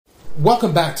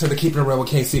Welcome back to the Keeping It Real with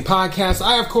KC podcast.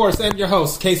 I, of course, am your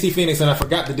host, KC Phoenix, and I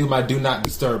forgot to do my Do Not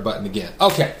Disturb button again.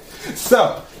 Okay,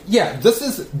 so, yeah, this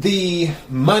is the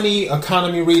money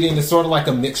economy reading. It's sort of like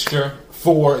a mixture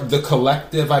for the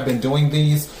collective. I've been doing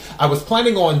these. I was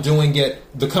planning on doing it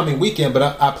the coming weekend,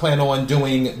 but I plan on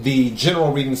doing the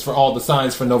general readings for all the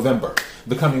signs for November,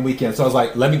 the coming weekend. So I was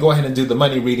like, let me go ahead and do the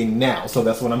money reading now. So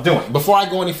that's what I'm doing. Before I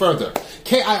go any further,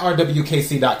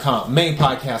 KIRWKC.com, main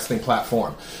podcasting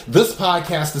platform. This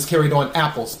podcast is carried on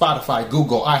Apple, Spotify,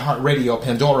 Google, iHeartRadio,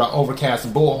 Pandora,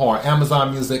 Overcast, Bullhorn,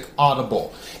 Amazon Music,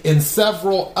 Audible, and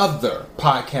several other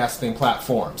podcasting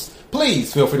platforms.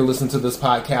 Please feel free to listen to this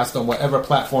podcast on whatever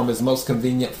platform is most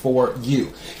convenient for you.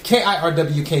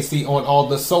 KIRWKC on all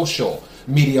the social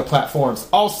media platforms.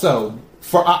 Also,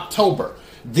 for October,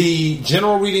 the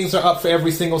general readings are up for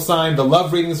every single sign, the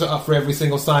love readings are up for every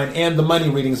single sign, and the money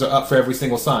readings are up for every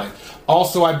single sign.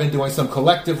 Also, I've been doing some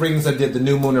collective readings. I did the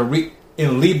new moon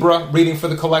in Libra reading for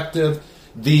the collective,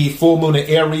 the full moon in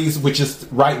Aries, which is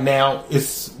right now,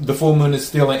 the full moon is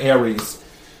still in Aries.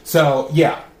 So,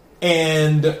 yeah.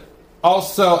 And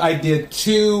also, I did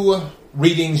 2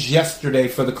 readings yesterday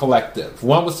for the collective.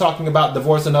 One was talking about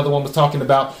divorce, another one was talking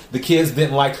about the kids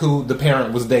didn't like who the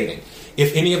parent was dating.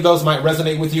 If any of those might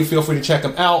resonate with you, feel free to check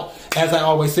them out. As I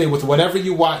always say, with whatever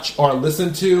you watch or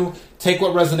listen to, take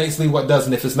what resonates, leave what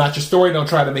doesn't. If it's not your story, don't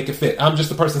try to make it fit. I'm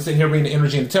just a person sitting here reading the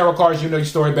energy and the tarot cards. You know your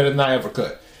story better than I ever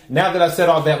could. Now that I've said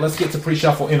all that, let's get to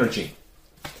pre-shuffle energy.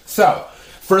 So,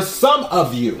 for some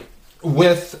of you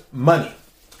with money,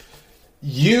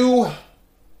 you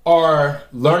are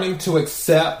learning to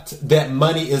accept that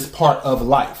money is part of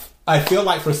life. I feel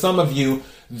like for some of you,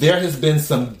 there has been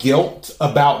some guilt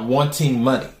about wanting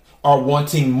money or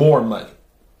wanting more money.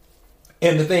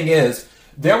 And the thing is,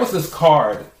 there was this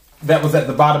card that was at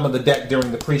the bottom of the deck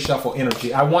during the pre-shuffle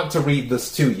energy. I want to read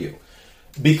this to you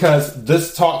because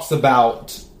this talks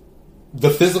about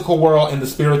the physical world and the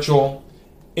spiritual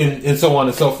and so on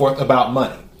and so forth about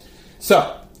money.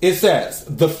 So, it says,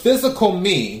 the physical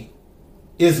me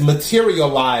is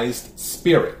materialized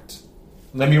spirit.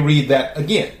 Let me read that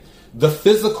again. The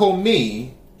physical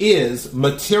me is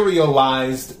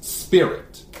materialized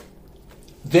spirit.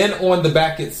 Then on the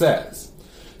back it says,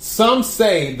 some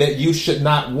say that you should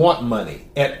not want money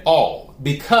at all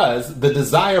because the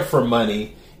desire for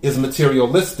money is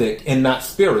materialistic and not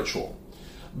spiritual.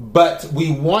 But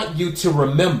we want you to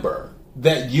remember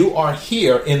that you are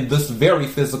here in this very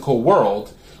physical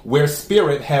world where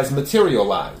spirit has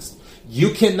materialized.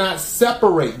 You cannot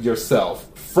separate yourself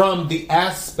from the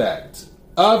aspect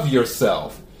of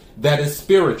yourself that is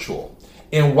spiritual.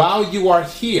 And while you are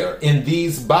here in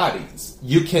these bodies,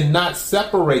 you cannot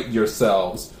separate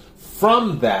yourselves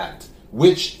from that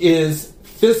which is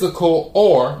physical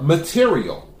or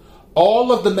material.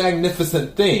 All of the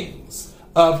magnificent things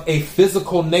of a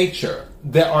physical nature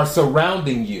that are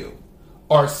surrounding you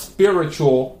are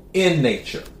spiritual in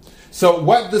nature. So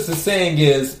what this is saying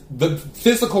is the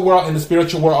physical world and the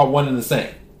spiritual world are one and the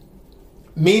same.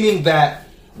 Meaning that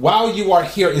while you are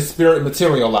here is spirit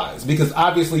materialized, because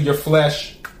obviously your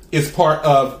flesh is part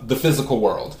of the physical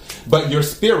world, but your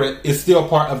spirit is still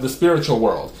part of the spiritual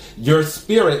world. Your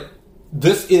spirit,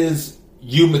 this is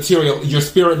your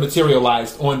spirit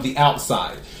materialized on the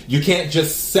outside. You can't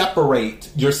just separate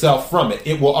yourself from it.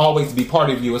 It will always be part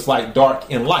of you. It's like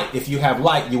dark and light. If you have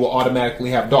light, you will automatically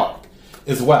have dark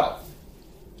as well.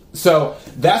 So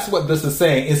that's what this is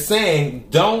saying. It's saying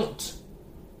don't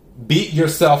beat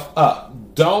yourself up.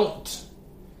 Don't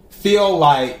feel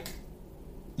like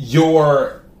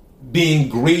you're being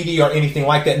greedy or anything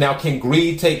like that. Now, can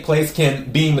greed take place?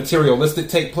 Can being materialistic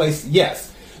take place?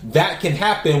 Yes. That can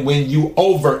happen when you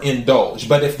overindulge.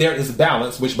 But if there is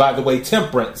balance, which by the way,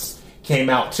 temperance came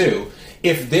out too.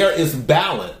 If there is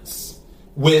balance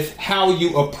with how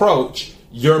you approach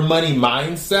your money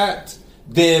mindset,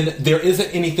 then there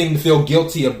isn't anything to feel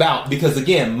guilty about because,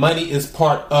 again, money is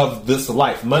part of this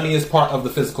life. Money is part of the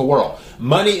physical world.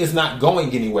 Money is not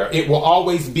going anywhere. It will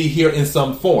always be here in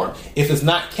some form. If it's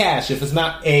not cash, if it's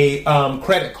not a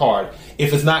credit card,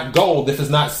 if it's not gold, if it's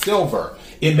not silver,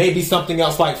 it may be something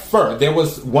else like fur. There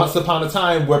was once upon a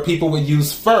time where people would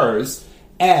use furs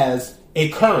as a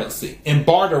currency and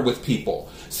barter with people.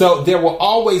 So there will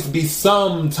always be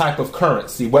some type of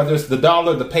currency, whether it's the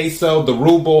dollar, the peso, the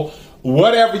ruble,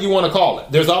 whatever you want to call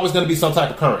it. There's always going to be some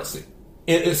type of currency.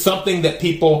 It's something that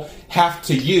people have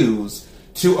to use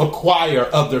to acquire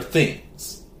other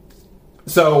things.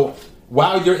 So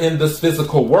while you're in this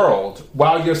physical world,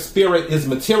 while your spirit is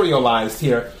materialized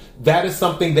here, that is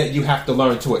something that you have to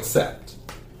learn to accept.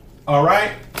 All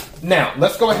right? Now,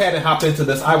 let's go ahead and hop into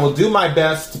this. I will do my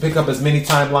best to pick up as many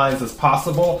timelines as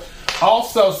possible.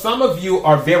 Also, some of you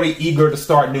are very eager to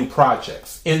start new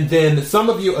projects. And then some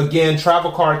of you, again,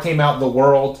 travel card came out in the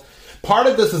world. Part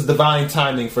of this is divine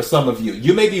timing for some of you.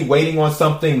 You may be waiting on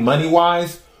something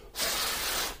money-wise.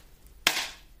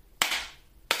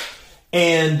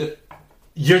 And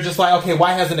you're just like, okay,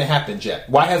 why hasn't it happened yet?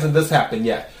 Why hasn't this happened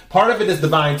yet? Part of it is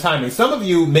divine timing. Some of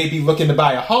you may be looking to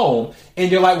buy a home,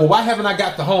 and you're like, well, why haven't I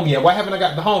got the home yet? Why haven't I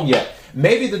got the home yet?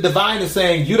 Maybe the divine is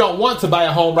saying you don't want to buy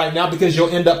a home right now because you'll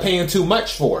end up paying too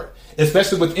much for it,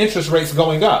 especially with interest rates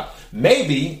going up.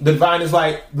 Maybe the divine is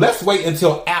like, let's wait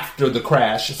until after the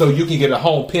crash so you can get a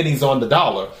home pennies on the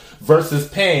dollar versus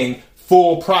paying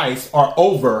full price or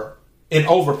an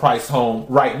overpriced home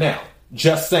right now.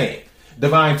 Just saying.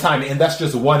 Divine timing. And that's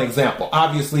just one example.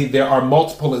 Obviously, there are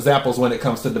multiple examples when it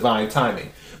comes to divine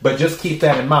timing. But just keep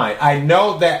that in mind. I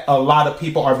know that a lot of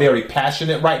people are very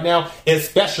passionate right now,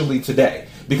 especially today.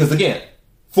 Because again,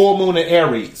 full moon in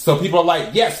Aries. So people are like,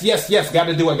 yes,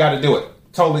 gotta do it.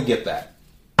 Totally get that.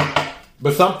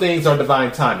 But some things are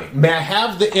divine timing. May I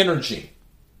have the energy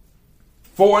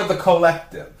for the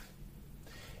collective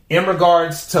in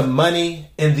regards to money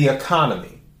and the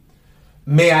economy?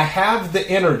 May I have the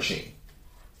energy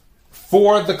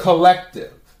for the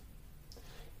collective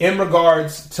in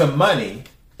regards to money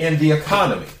and the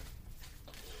economy?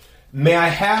 May I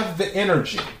have the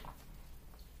energy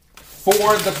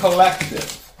for the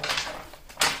collective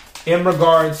in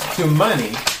regards to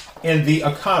money and the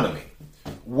economy?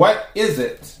 What is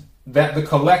it that the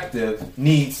collective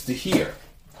needs to hear?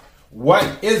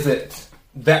 What is it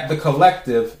that the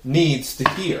collective needs to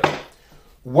hear?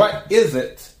 What is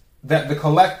it that the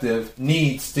collective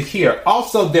needs to hear?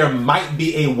 Also, there might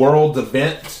be a world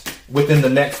event within the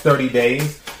next 30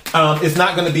 days. It's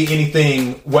not going to be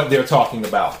anything what they're talking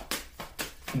about.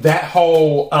 That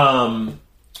whole,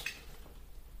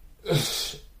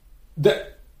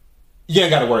 you ain't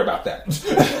got to worry about that.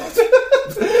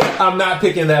 I'm not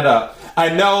picking that up. I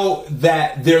know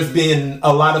that there's been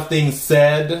a lot of things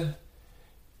said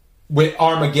with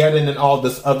Armageddon and all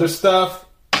this other stuff.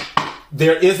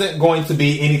 There isn't going to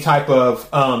be any type of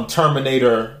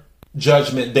Terminator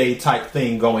Judgment Day type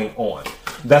thing going on.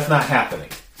 That's not happening.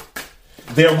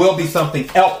 There will be something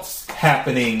else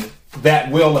happening that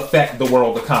will affect the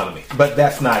world economy, but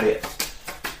that's not it.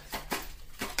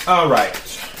 All right.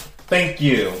 Thank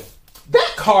you.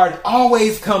 That card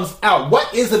always comes out.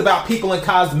 What is it about people in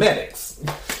cosmetics?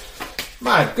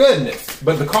 My goodness.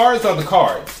 But the cards are the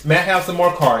cards. May I have some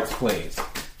more cards, please?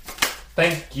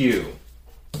 Thank you.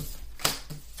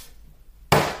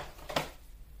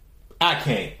 I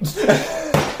can't.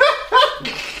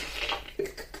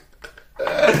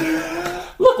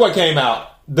 Look what came out.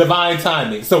 Divine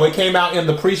timing. So it came out in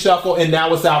the pre-shuffle and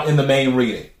now it's out in the main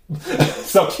reading.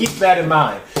 So keep that in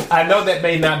mind. I know that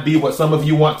may not be what some of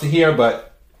you want to hear,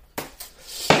 but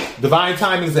divine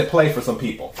timing is at play for some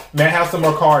people. May I have some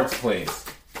more cards, please?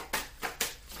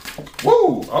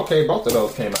 Woo! Okay, both of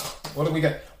those came out. What do we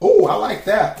got? Ooh, I like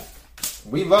that.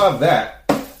 We love that.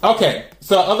 Okay,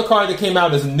 so the other card that came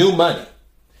out is new money.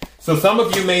 So some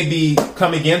of you may be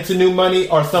coming into new money,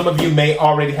 or some of you may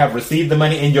already have received the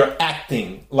money and you're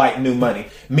acting like new money,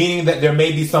 meaning that there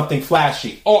may be something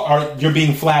flashy, or you're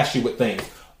being flashy with things.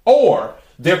 Or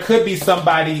there could be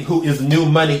somebody who is new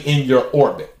money in your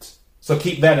orbit. So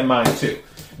keep that in mind too.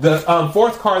 The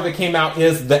fourth card that came out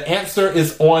is the answer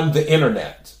is on the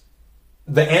internet.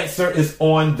 The answer is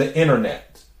on the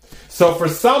internet. So for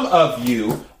some of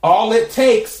you, all it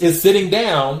takes is sitting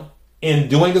down and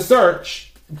doing a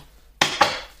search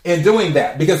and doing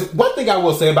that. Because one thing I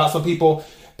will say about some people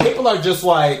are just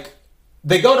like,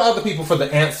 they go to other people for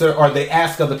the answer, or they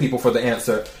ask other people for the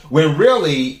answer, when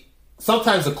really,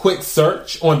 sometimes a quick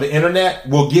search on the internet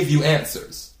will give you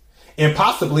answers. And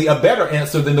possibly a better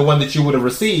answer than the one that you would have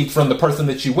received from the person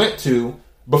that you went to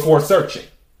before searching.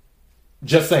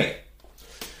 Just saying.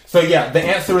 So yeah, the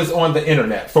answer is on the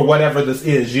internet for whatever this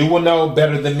is. You will know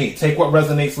better than me. Take what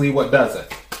resonates, leave what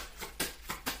doesn't.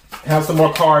 Have some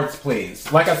more cards, please.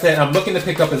 Like I said, I'm looking to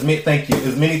pick up as many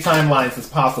timelines as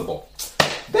possible.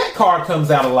 That card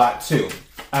comes out a lot too,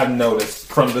 I've noticed,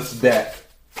 from this deck.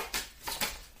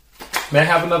 May I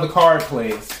have another card,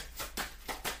 please?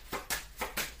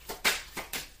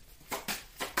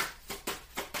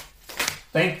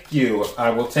 Thank you.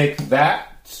 I will take that.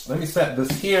 Let me set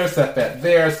this here, set that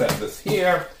there, set this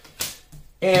here,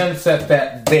 and set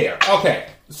that there. Okay,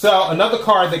 so another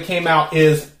card that came out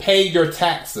is Pay Your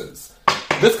Taxes.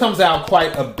 This comes out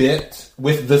quite a bit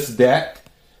with this deck.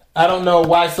 I don't know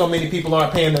why so many people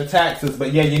aren't paying their taxes,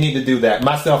 but yeah, you need to do that,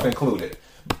 myself included.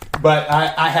 But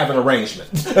I have an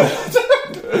arrangement.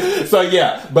 So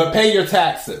yeah, but pay your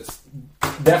taxes.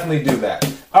 Definitely do that.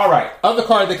 All right. Other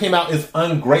card that came out is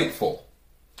ungrateful.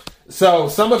 So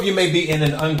some of you may be in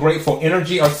an ungrateful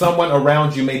energy, or someone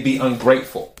around you may be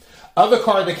ungrateful. Other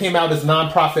card that came out is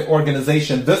nonprofit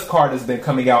organization. This card has been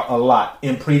coming out a lot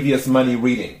in previous money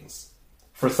readings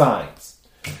for signs.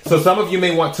 So some of you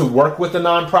may want to work with a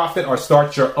nonprofit or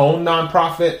start your own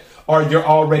nonprofit, or you're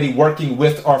already working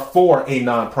with or for a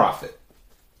nonprofit.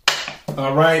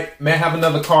 All right. May I have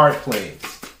another card, please?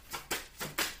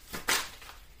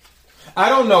 I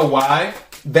don't know why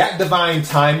that divine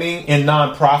timing in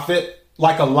nonprofit,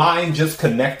 like a line just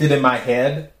connected in my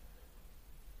head.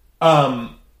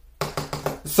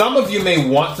 Some of you may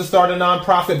want to start a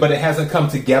nonprofit, but it hasn't come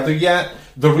together yet.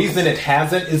 The reason it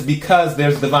hasn't is because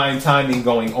there's divine timing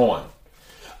going on.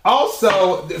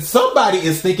 Also, somebody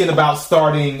is thinking about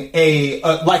starting a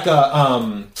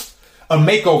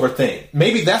makeover thing.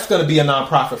 Maybe that's going to be a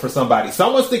nonprofit for somebody.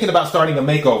 Someone's thinking about starting a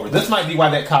makeover. This might be why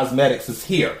that cosmetics is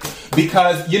here.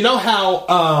 Because you know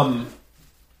how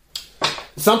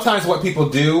sometimes what people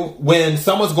do when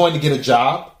someone's going to get a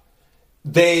job,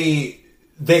 they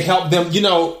help them,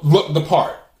 look the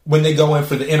part when they go in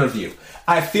for the interview.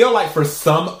 I feel like for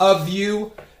some of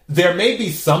you, there may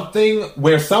be something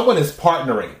where someone is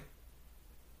partnering.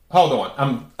 Hold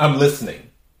on, I'm listening.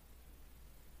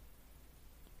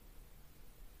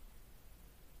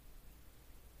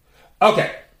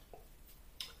 Okay.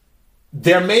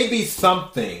 There may be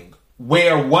something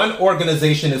where one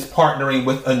organization is partnering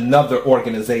with another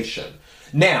organization.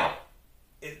 Now,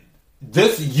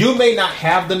 you may not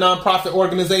have the nonprofit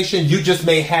organization. You just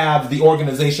may have the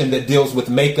organization that deals with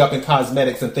makeup and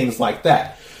cosmetics and things like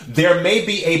that. There may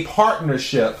be a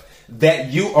partnership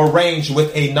that you arrange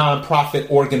with a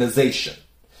nonprofit organization.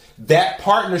 That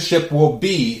partnership will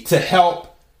be to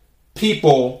help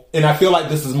people, and I feel like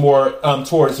this is more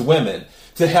towards women,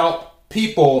 to help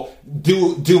people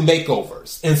do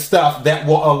makeovers and stuff that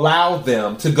will allow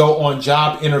them to go on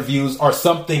job interviews or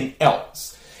something else.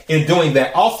 In doing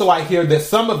that, also I hear that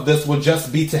some of this will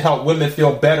just be to help women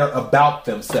feel better about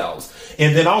themselves.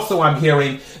 And then also I'm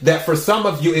hearing that for some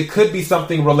of you, it could be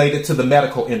something related to the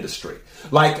medical industry,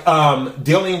 like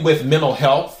dealing with mental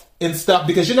health and stuff,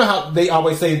 because you know how they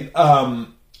always say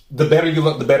the better you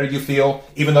look, the better you feel,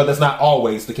 even though that's not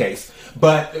always the case.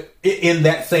 But in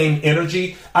that same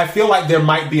energy, I feel like there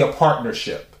might be a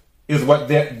partnership is what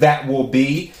that will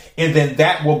be. And then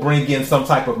that will bring in some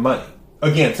type of money.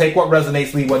 Again, take what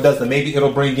resonates, leave what doesn't. Maybe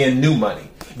it'll bring in new money,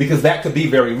 because that could be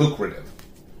very lucrative.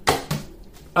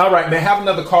 All right, may I have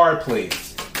another card,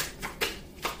 please?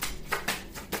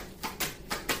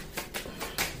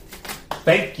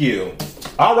 Thank you.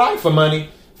 All right, for money.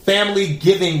 Family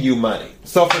giving you money.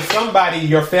 So for somebody,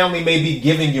 your family may be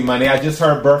giving you money. I just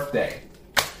heard birthday.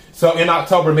 So in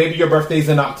October, maybe your birthday's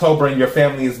in October and your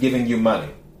family is giving you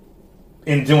money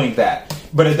in doing that.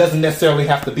 But it doesn't necessarily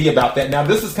have to be about that. Now,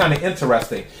 this is kind of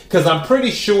interesting because I'm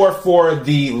pretty sure for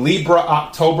the Libra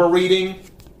October reading,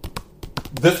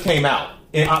 this came out.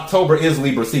 In October is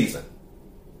Libra season.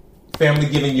 Family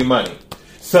giving you money.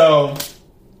 So,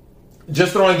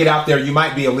 just throwing it out there, you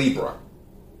might be a Libra.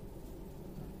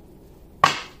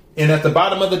 And at the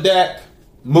bottom of the deck,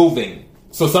 moving.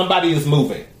 So somebody is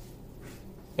moving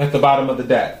at the bottom of the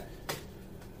deck.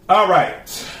 All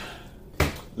right.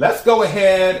 Let's go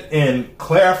ahead and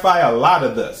clarify a lot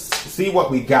of this. See what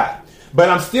we got. But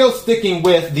I'm still sticking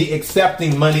with the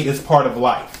accepting money is part of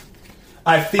life.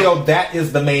 I feel that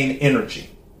is the main energy.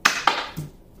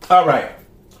 All right.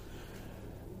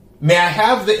 May I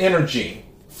have the energy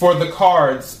for the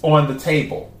cards on the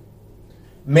table?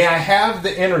 May I have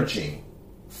the energy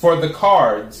for the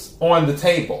cards on the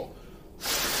table?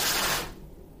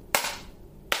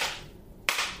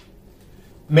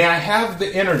 May I have the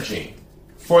energy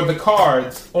for the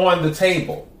cards on the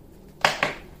table?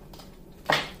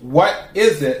 What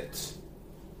is it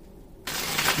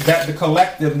that the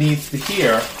collective needs to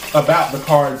hear about the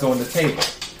cards on the table?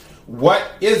 What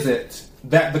is it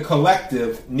that the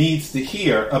collective needs to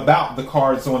hear about the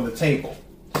cards on the table?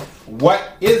 What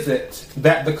is it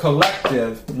that the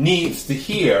collective needs to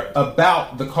hear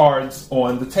about the cards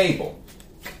on the table?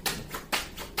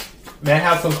 May I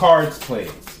have some cards,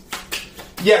 please?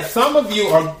 Yes, some of you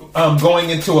are going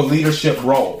into a leadership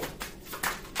role.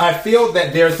 I feel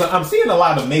that I'm seeing a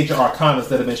lot of major arcanas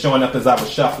that have been showing up as I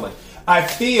was shuffling. I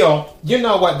feel, you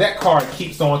know what, that card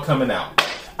keeps on coming out.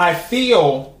 I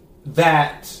feel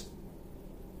that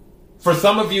for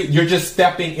some of you, you're just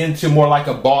stepping into more like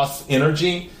a boss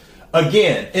energy.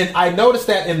 Again, and I noticed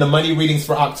that in the money readings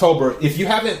for October. If you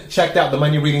haven't checked out the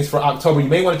money readings for October, you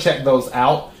may want to check those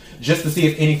out just to see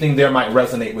if anything there might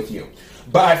resonate with you.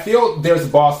 But I feel there's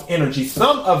boss energy.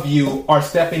 Some of you are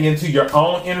stepping into your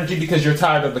own energy because you're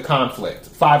tired of the conflict.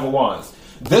 Five of Wands.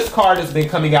 This card has been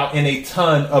coming out in a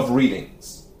ton of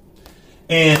readings.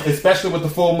 And especially with the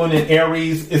full moon in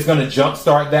Aries, it's going to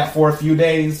jumpstart that for a few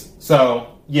days. So,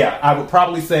 yeah, I would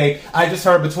probably say, I just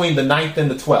heard between the 9th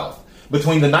and the 12th.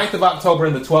 Between the 9th of October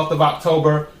and the 12th of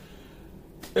October,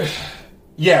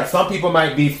 yeah, some people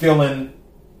might be feeling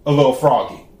a little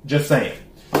froggy. Just saying.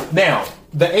 Now,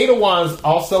 the Eight of Wands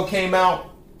also came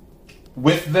out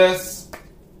with this,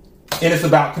 and it's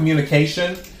about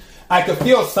communication. I could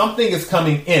feel something is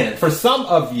coming in. For some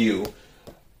of you,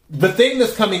 the thing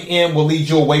that's coming in will lead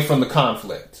you away from the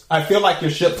conflict. I feel like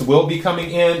your ships will be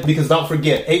coming in because don't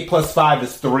forget, 8 plus 5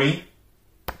 is 3.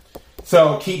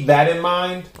 So keep that in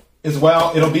mind as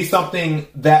well. It'll be something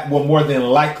that will more than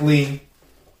likely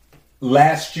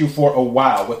last you for a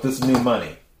while with this new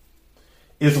money,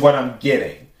 is what I'm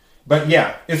getting. But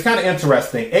yeah, it's kind of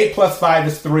interesting. 8 plus 5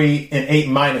 is 3 and 8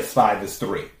 minus 5 is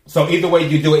 3. So either way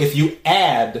you do it, if you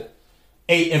add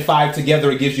 8 and 5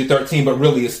 together, it gives you 13, but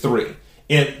really it's 3.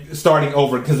 And starting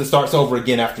over, because it starts over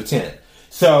again after 10.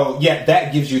 So yeah,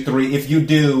 that gives you 3. If you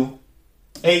do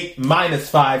 8 minus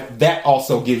 5, that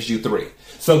also gives you 3.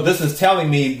 So this is telling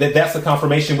me that that's a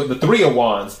confirmation with the Three of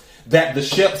Wands that the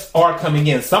ships are coming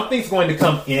in. Something's going to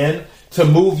come in to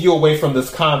move you away from this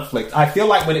conflict. I feel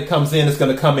like when it comes in, it's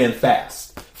going to come in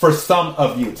fast. For some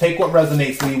of you. Take what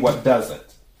resonates, leave what doesn't.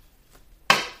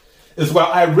 As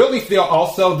well, I really feel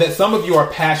also that some of you are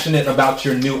passionate about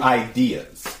your new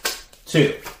ideas,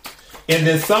 too. And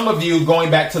then some of you, going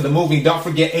back to the moving, don't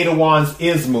forget 8 of Wands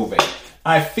is moving.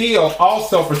 I feel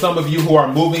also for some of you who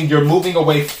are moving, you're moving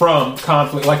away from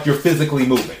conflict, like you're physically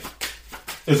moving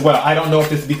as well. I don't know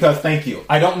if it's because, thank you.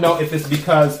 I don't know if it's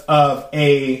because of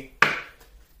a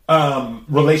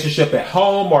relationship at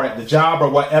home or at the job or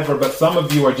whatever, but some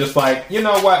of you are just like, you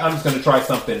know what, I'm just going to try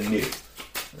something new.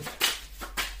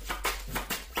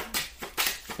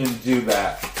 And do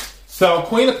that. So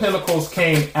Queen of Pentacles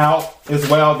came out as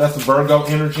well. That's Virgo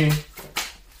energy.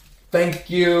 Thank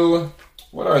you.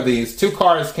 What are these? 2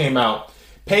 cards came out.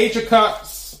 Page of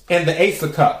Cups and the Ace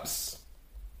of Cups.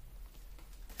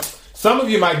 Some of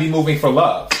you might be moving for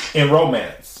love and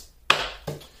romance,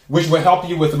 which will help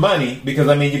you with money because,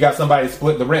 I mean, you got somebody to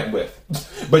split the rent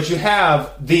with. But you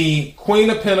have the Queen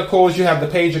of Pentacles, you have the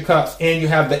Page of Cups, and you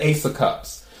have the Ace of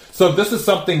Cups. So this is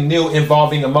something new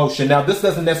involving emotion. Now, this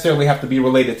doesn't necessarily have to be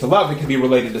related to love. It can be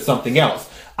related to something else.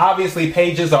 Obviously,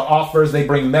 pages are offers. They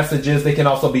bring messages. They can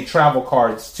also be travel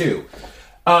cards, too.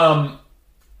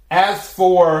 As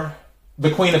for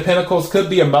the Queen of Pentacles, could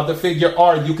be a mother figure,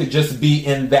 or you could just be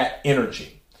in that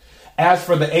energy. As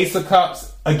for the Ace of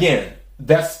Cups, again,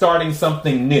 that's starting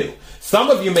something new. Some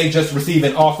of you may just receive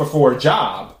an offer for a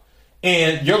job,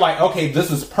 and you're like, okay, this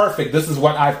is perfect. This is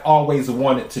what I've always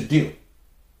wanted to do.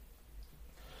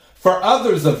 For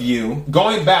others of you,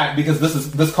 going back, because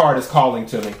this card is calling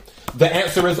to me, the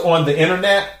answer is on the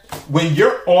internet. When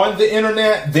you're on the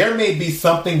internet, there may be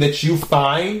something that you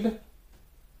find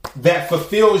that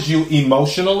fulfills you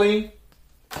emotionally,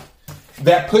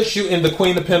 that puts you in the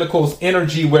Queen of Pentacles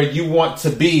energy where you want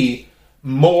to be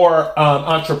more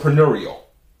entrepreneurial.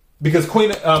 Because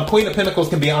Queen of Pentacles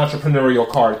can be an entrepreneurial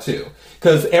card too.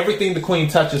 Because everything the Queen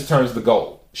touches turns to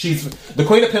gold. She's the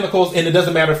Queen of Pentacles, and it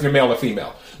doesn't matter if you're male or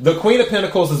female. The Queen of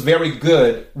Pentacles is very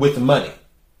good with money.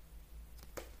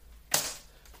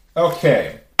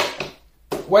 Okay.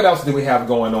 What else do we have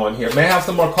going on here? May I have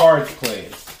some more cards,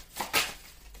 please?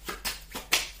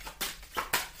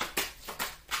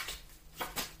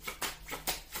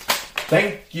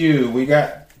 Thank you. We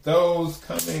got those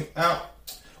coming out.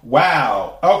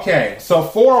 Wow. Okay. So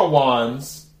 4 of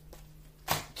Wands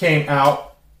came out.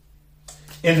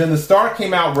 And then the Star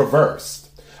came out reversed.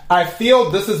 I feel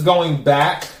this is going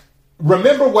back.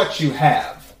 Remember what you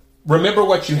have. Remember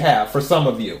what you have for some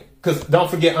of you. Because don't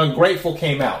forget, Ungrateful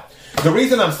came out. The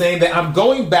reason I'm saying that, I'm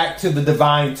going back to the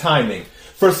divine timing.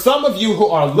 For some of you who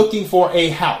are looking for a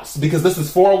house, because this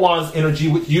is 4 of Wands energy,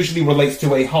 which usually relates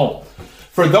to a home.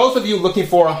 For those of you looking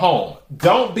for a home,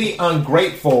 don't be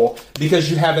ungrateful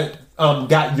because you haven't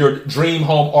got your dream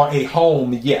home or a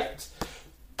home yet.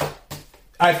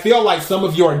 I feel like some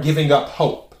of you are giving up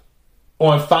hope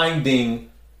on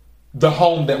finding the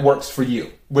home that works for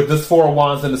you with this 4 of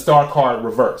Wands and the Star card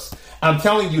reversed. I'm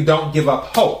telling you, don't give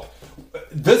up hope.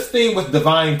 This thing with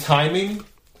divine timing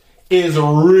is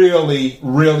really,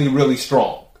 really, really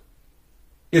strong.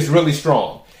 It's really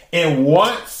strong. And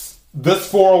once this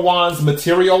 4 of Wands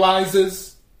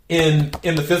materializes in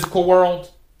the physical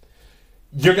world,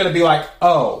 you're going to be like,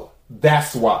 oh,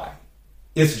 that's why.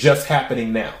 It's just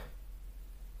happening now.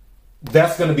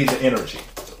 That's going to be the energy.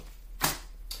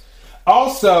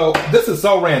 Also, this is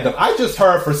so random. I just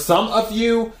heard for some of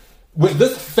you, with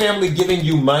this family giving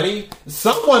you money,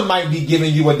 someone might be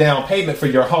giving you a down payment for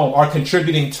your home or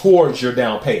contributing towards your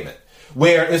down payment.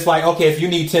 Where it's like, okay, if you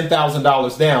need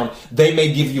 $10,000 down, they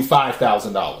may give you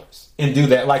 $5,000 and do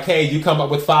that. Like, hey, you come up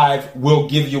with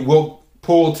 $5,000, we'll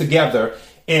pull together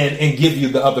and give you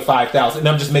the other $5,000. And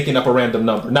I'm just making up a random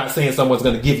number. Not saying someone's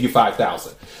going to give you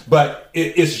 $5,000, but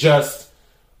it's just,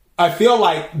 I feel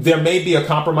like there may be a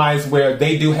compromise where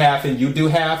they do half and you do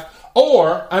half.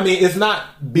 Or, I mean, it's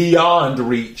not beyond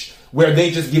reach where they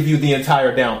just give you the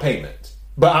entire down payment.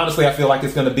 But honestly, I feel like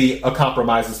it's going to be a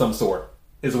compromise of some sort,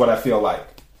 is what I feel like.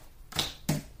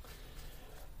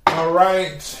 All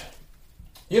right.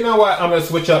 You know what? I'm going to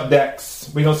switch up decks.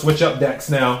 We're going to switch up decks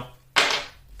now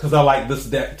because I like this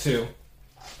deck too.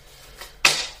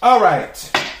 All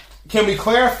right. Can we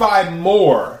clarify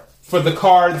more for the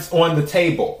cards on the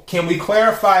table? Can we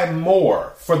clarify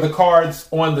more for the cards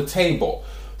on the table?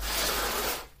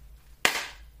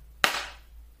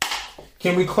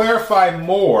 Can we clarify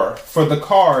more for the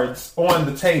cards on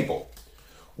the table?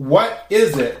 What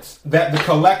is it that the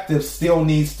collective still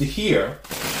needs to hear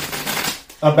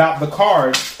about the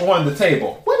cards on the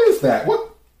table? What is that?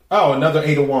 What? Oh, another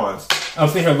Eight of Wands. I'm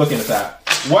sitting here looking at that.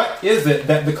 What is it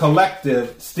that the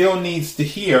collective still needs to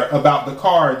hear about the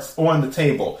cards on the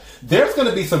table? There's going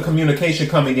to be some communication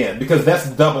coming in because that's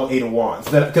double Eight of Wands.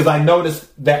 Because I noticed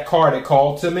that card it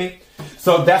called to me.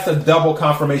 So that's a double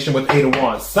confirmation with Eight of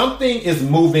Wands. Something is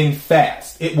moving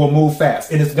fast. It will move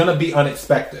fast. And it's going to be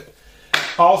unexpected.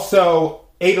 Also,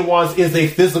 Eight of Wands is a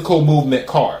physical movement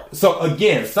card. So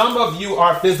again, some of you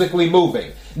are physically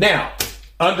moving. Now,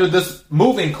 under this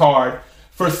moving card,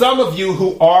 for some of you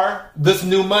who are this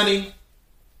new money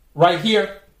right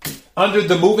here, under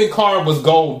the moving card was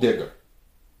gold digger.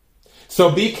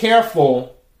 So be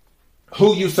careful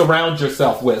who you surround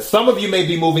yourself with. Some of you may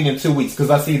be moving in 2 weeks because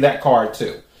I see that card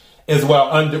too as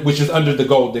well, which is under the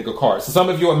gold digger card. So some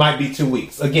of you, it might be 2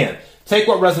 weeks. Again, take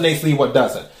what resonates, leave what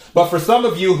doesn't. But for some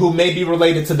of you who may be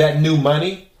related to that new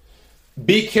money,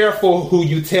 be careful who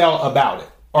you tell about it.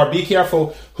 Or be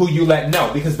careful who you let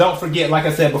know. Because don't forget, like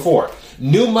I said before,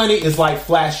 new money is like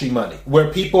flashy money.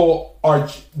 Where people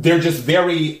they're just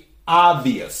very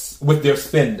obvious with their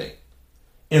spending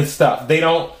and stuff. They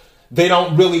don't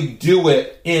really do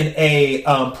it in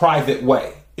a private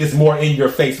way. It's more in your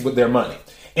face with their money.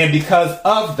 And because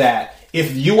of that,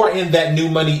 if you are in that new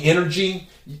money energy,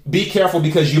 be careful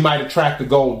because you might attract a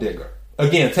gold digger.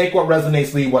 Again, take what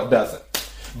resonates, leave what doesn't.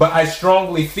 But I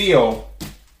strongly feel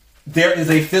there is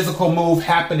a physical move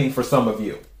happening for some of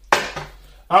you.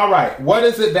 All right. What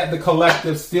is it that the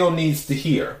collective still needs to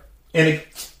hear? And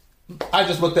I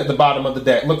just looked at the bottom of the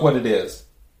deck. Look what it is.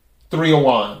 Three of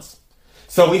Wands.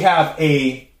 So we have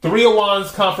a Three of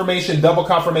Wands confirmation, double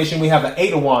confirmation. We have an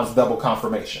Eight of Wands double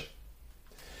confirmation.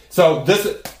 So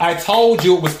this, I told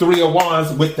you it was Three of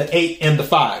Wands with the 8 and the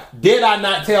 5. Did I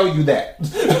not tell you that?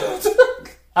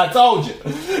 I told you.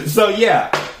 So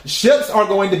yeah, ships are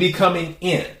going to be coming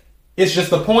in. It's just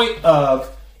the point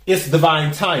of it's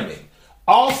divine timing.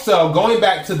 Also, going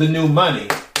back to the new money,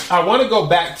 I want to go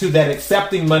back to that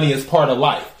accepting money as part of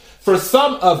life. For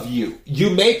some of you, you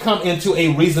may come into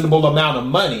a reasonable amount of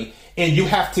money and you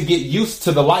have to get used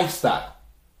to the lifestyle.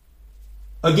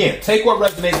 Again, take what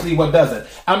resonates, leave what doesn't.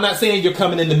 I'm not saying you're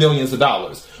coming into millions of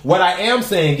dollars. What I am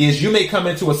saying is you may come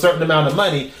into a certain amount of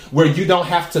money where you don't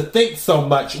have to think so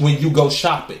much when you go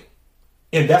shopping.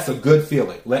 And that's a good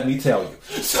feeling, let me tell you.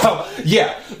 So,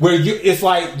 yeah, where it's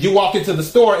like you walk into the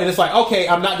store and it's like, okay,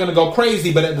 I'm not going to go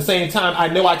crazy, but at the same time, I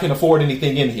know I can afford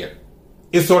anything in here.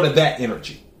 It's sort of that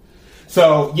energy.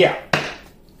 So, yeah.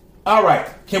 All right.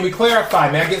 Can we clarify?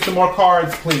 May I get some more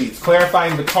cards, please?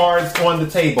 Clarifying the cards on the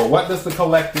table. What does the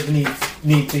collective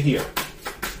need to hear?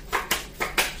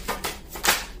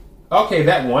 Okay,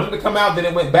 that wanted to come out, then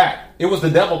it went back. It was the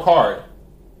devil card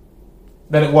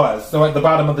that it was. So at the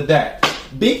bottom of the deck.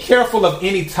 Be careful of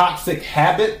any toxic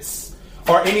habits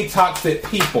or any toxic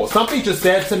people. Something just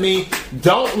said to me,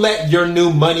 don't let your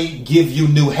new money give you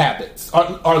new habits.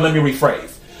 Or let me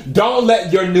rephrase. Don't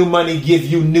let your new money give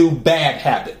you new bad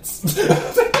habits.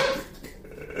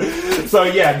 So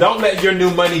yeah, don't let your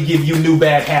new money give you new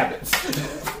bad habits.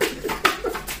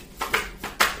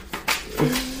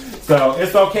 So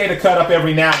it's okay to cut up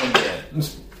every now and then.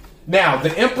 Now,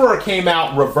 the Emperor came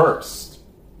out reversed.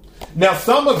 Now,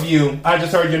 some of you, I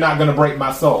just heard you're not going to break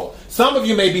my soul. Some of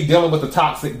you may be dealing with a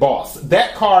toxic boss.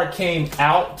 That card came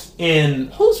out in,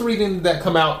 who's reading that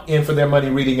come out in for their money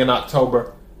reading in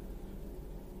October?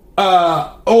 It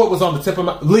was on the tip of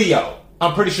my, Leo.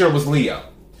 I'm pretty sure it was Leo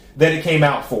that it came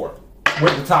out for.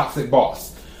 with the toxic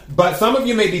boss. But some of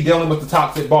you may be dealing with the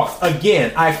toxic boss.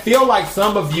 Again, I feel like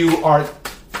some of you are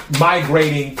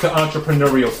migrating to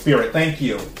entrepreneurial spirit. Thank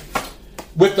you.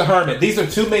 With the Hermit, these are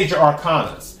two major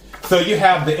arcanas. So you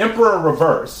have the Emperor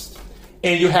reversed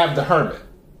and you have the Hermit.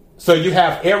 So you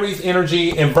have Aries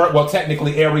energy and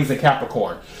technically Aries and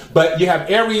Capricorn. But you have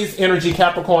Aries energy,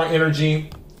 Capricorn energy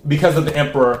because of the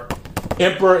Emperor.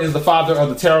 Emperor is the father of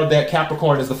the tarot deck.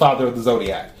 Capricorn is the father of the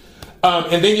zodiac.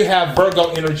 And then you have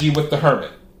Virgo energy with the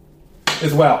Hermit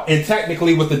as well. And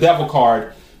technically with the Devil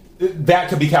card, that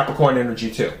could be Capricorn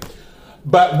energy too.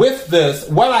 But with this,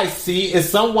 what I see is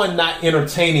someone not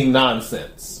entertaining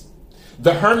nonsense.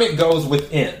 The Hermit goes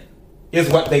within, is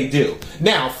what they do.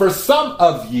 Now, for some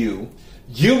of you,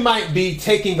 you might be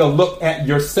taking a look at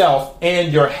yourself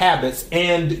and your habits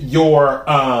and your,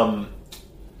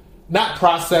 not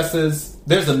processes,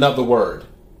 there's another word.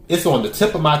 It's on the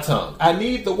tip of my tongue. I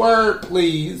need the word,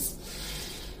 please.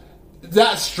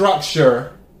 That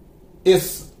structure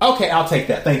is, okay, I'll take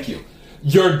that. Thank you.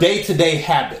 Your day-to-day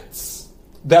habits.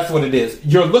 That's what it is.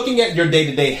 You're looking at your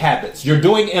day-to-day habits. You're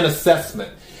doing an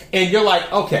assessment. And you're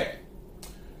like, okay,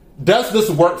 does this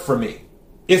work for me?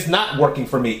 It's not working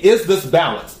for me. Is this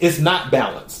balanced? It's not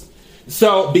balanced.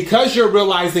 So because you're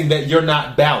realizing that you're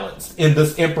not balanced in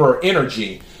this Emperor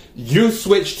energy, you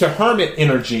switch to Hermit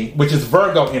energy, which is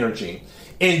Virgo energy,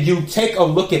 and you take a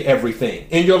look at everything.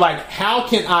 And you're like, how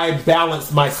can I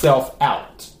balance myself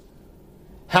out?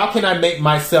 How can I make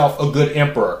myself a good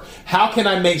emperor? How can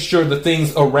I make sure the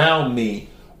things around me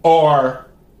are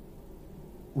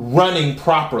running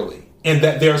properly and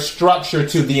that there's structure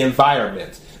to the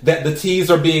environment, that the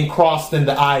T's are being crossed and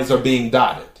the I's are being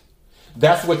dotted?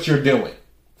 That's what you're doing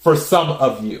for some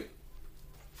of you.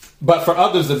 But for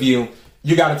others of you,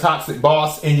 you got a toxic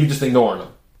boss and you just ignoring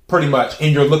them pretty much.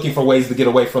 And you're looking for ways to get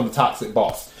away from the toxic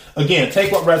boss. Again,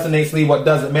 take what resonates, leave what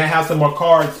doesn't. May I have some more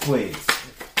cards, please?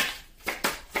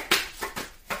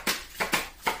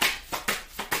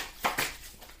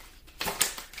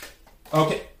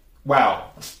 Okay.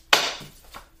 Wow.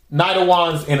 Knight of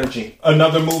Wands energy.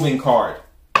 Another moving card.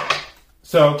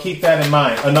 So keep that in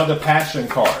mind. Another passion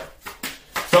card.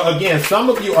 So again, some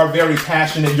of you are very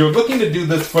passionate. You're looking to do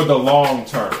this for the long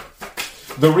term.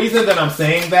 The reason that I'm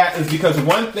saying that is because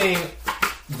one thing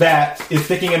that is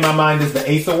sticking in my mind is the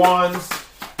Ace of Wands.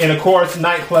 And of course,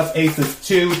 Knight plus Ace is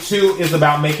 2. 2 is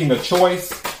about making a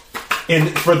choice. And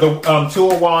for the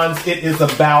Two of Wands, it is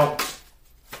about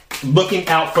looking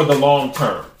out for the long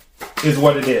term, is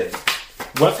what it is.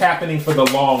 What's happening for the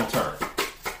long term?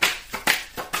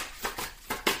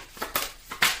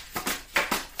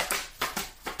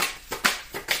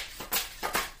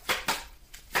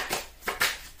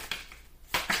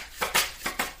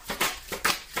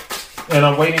 And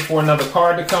I'm waiting for another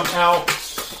card to come out.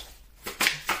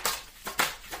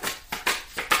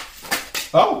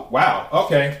 Oh, wow.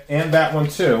 Okay. And that one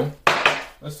too.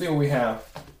 Let's see what we have.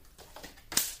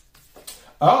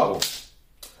 Oh,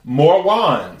 more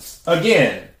wands.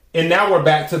 Again. And now we're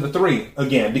back to the 3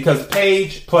 again. Because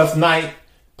page plus knight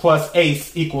plus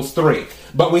ace equals 3.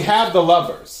 But we have the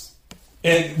lovers.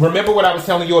 And remember what I was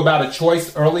telling you about a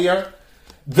choice earlier?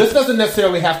 This doesn't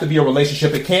necessarily have to be a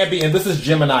relationship. It can be, and this is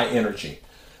Gemini energy.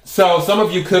 So some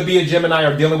of you could be a Gemini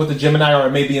or dealing with a Gemini, or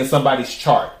it may be in somebody's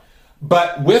chart.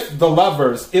 But with the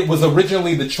lovers, it was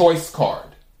originally the choice card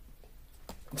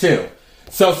too.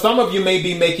 So some of you may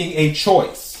be making a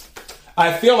choice.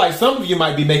 I feel like some of you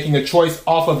might be making a choice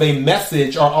off of a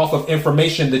message or off of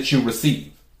information that you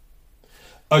receive.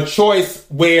 A choice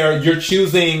where you're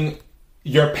choosing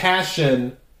your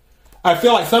passion. I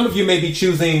feel like some of you may be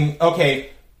choosing, okay,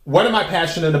 what am I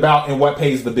passionate about and what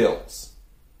pays the bills?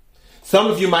 Some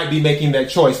of you might be making that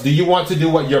choice. Do you want to do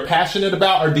what you're passionate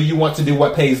about, or do you want to do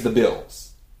what pays the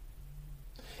bills?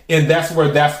 And that's where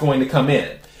that's going to come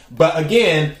in. But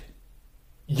again,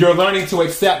 you're learning to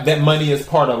accept that money is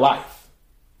part of life.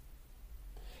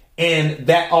 And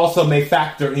that also may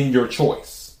factor in your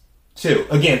choice too.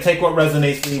 Again, take what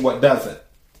resonates, leave what doesn't.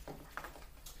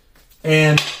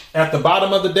 And at the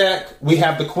bottom of the deck, we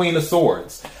have the Queen of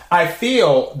Swords. I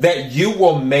feel that you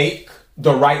will make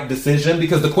the right decision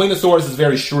because the Queen of Swords is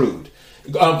very shrewd.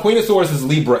 Queen of Swords is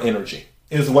Libra energy,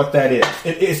 is what that is.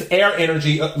 It is air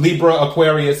energy, Libra,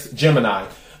 Aquarius, Gemini.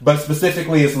 But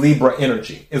specifically, it's Libra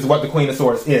energy, is what the Queen of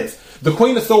Swords is. The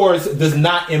Queen of Swords does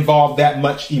not involve that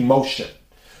much emotion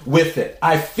with it.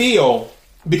 I feel,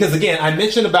 because again, I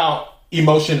mentioned about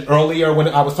emotion earlier when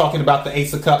I was talking about the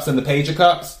Ace of Cups and the Page of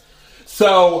Cups.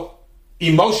 So,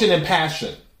 emotion and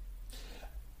passion.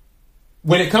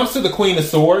 When it comes to the Queen of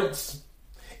Swords,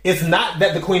 it's not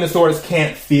that the Queen of Swords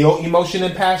can't feel emotion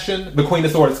and passion. The Queen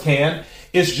of Swords can.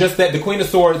 It's just that the Queen of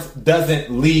Swords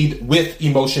doesn't lead with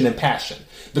emotion and passion.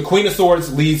 The Queen of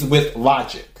Swords leads with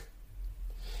logic.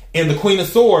 And the Queen of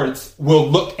Swords will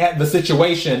look at the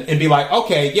situation and be like,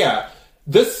 okay, yeah,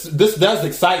 this does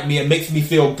excite me. It makes me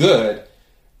feel good.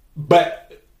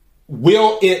 But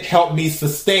will it help me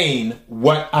sustain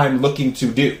what I'm looking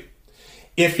to do?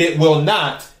 If it will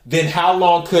not, then how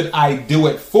long could I do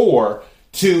it for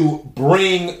to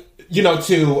bring,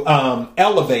 to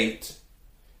elevate?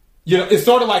 It's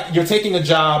sort of like you're taking a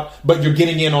job, but you're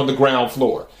getting in on the ground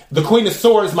floor. The Queen of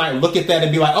Swords might look at that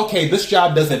and be like, okay, this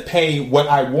job doesn't pay what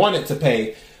I want it to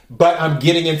pay, but I'm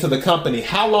getting into the company.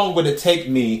 How long would it take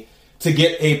me to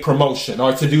get a promotion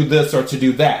or to do this or to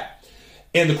do that?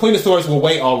 And the Queen of Swords will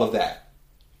weigh all of that.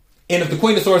 And if the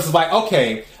Queen of Swords is like,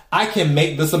 okay, I can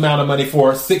make this amount of money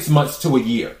for 6 months to a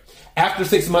year. After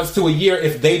 6 months to a year,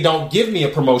 if they don't give me a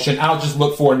promotion, I'll just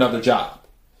look for another job.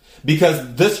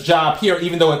 Because this job here,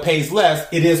 even though it pays less,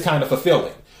 it is kind of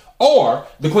fulfilling. Or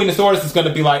the Queen of Swords is going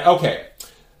to be like, okay,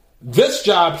 this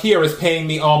job here is paying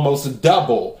me almost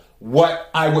double what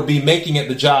I would be making at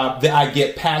the job that I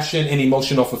get passion and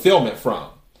emotional fulfillment from.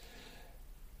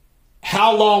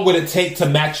 How long would it take to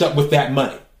match up with that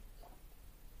money?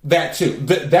 That too.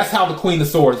 That's how the Queen of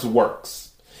Swords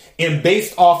works. And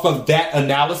based off of that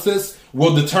analysis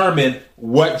will determine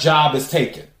what job is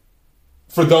taken.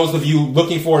 For those of you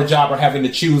looking for a job or having to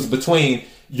choose between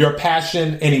your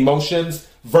passion and emotions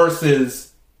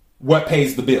versus what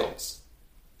pays the bills.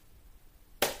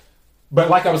 But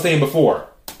like I was saying before,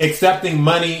 accepting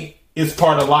money is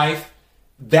part of life.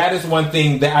 That is one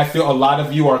thing that I feel a lot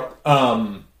of you are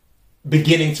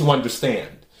beginning to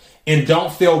understand. And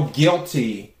don't feel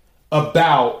guilty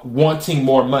about wanting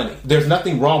more money. There's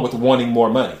nothing wrong with wanting more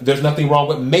money. There's nothing wrong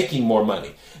with making more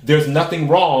money. There's nothing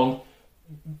wrong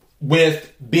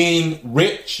with being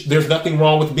rich. There's nothing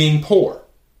wrong with being poor.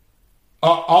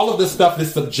 All of this stuff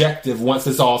is subjective once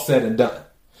it's all said and done.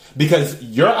 Because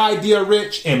your idea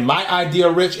rich and my idea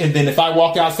rich, and then if I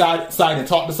walk outside and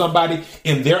talk to somebody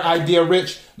and their idea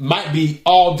rich might be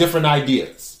all different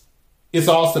ideas. It's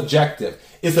all subjective.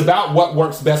 It's about what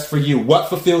works best for you. What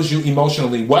fulfills you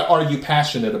emotionally? What are you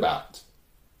passionate about?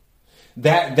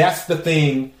 That's the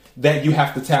thing that you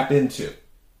have to tap into.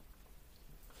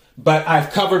 But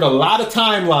I've covered a lot of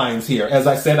timelines here, as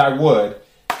I said I would.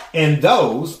 And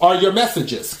those are your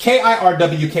messages.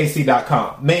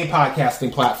 KIRWKC.com, main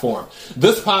podcasting platform.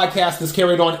 This podcast is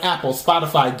carried on Apple,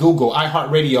 Spotify, Google,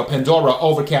 iHeartRadio, Pandora,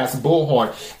 Overcast,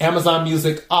 Bullhorn, Amazon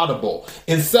Music, Audible,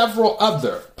 and several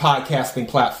other podcasting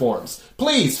platforms.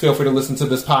 Please feel free to listen to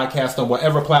this podcast on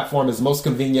whatever platform is most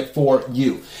convenient for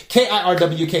you.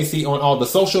 KIRWKC on all the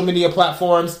social media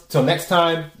platforms. Till next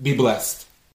time, be blessed.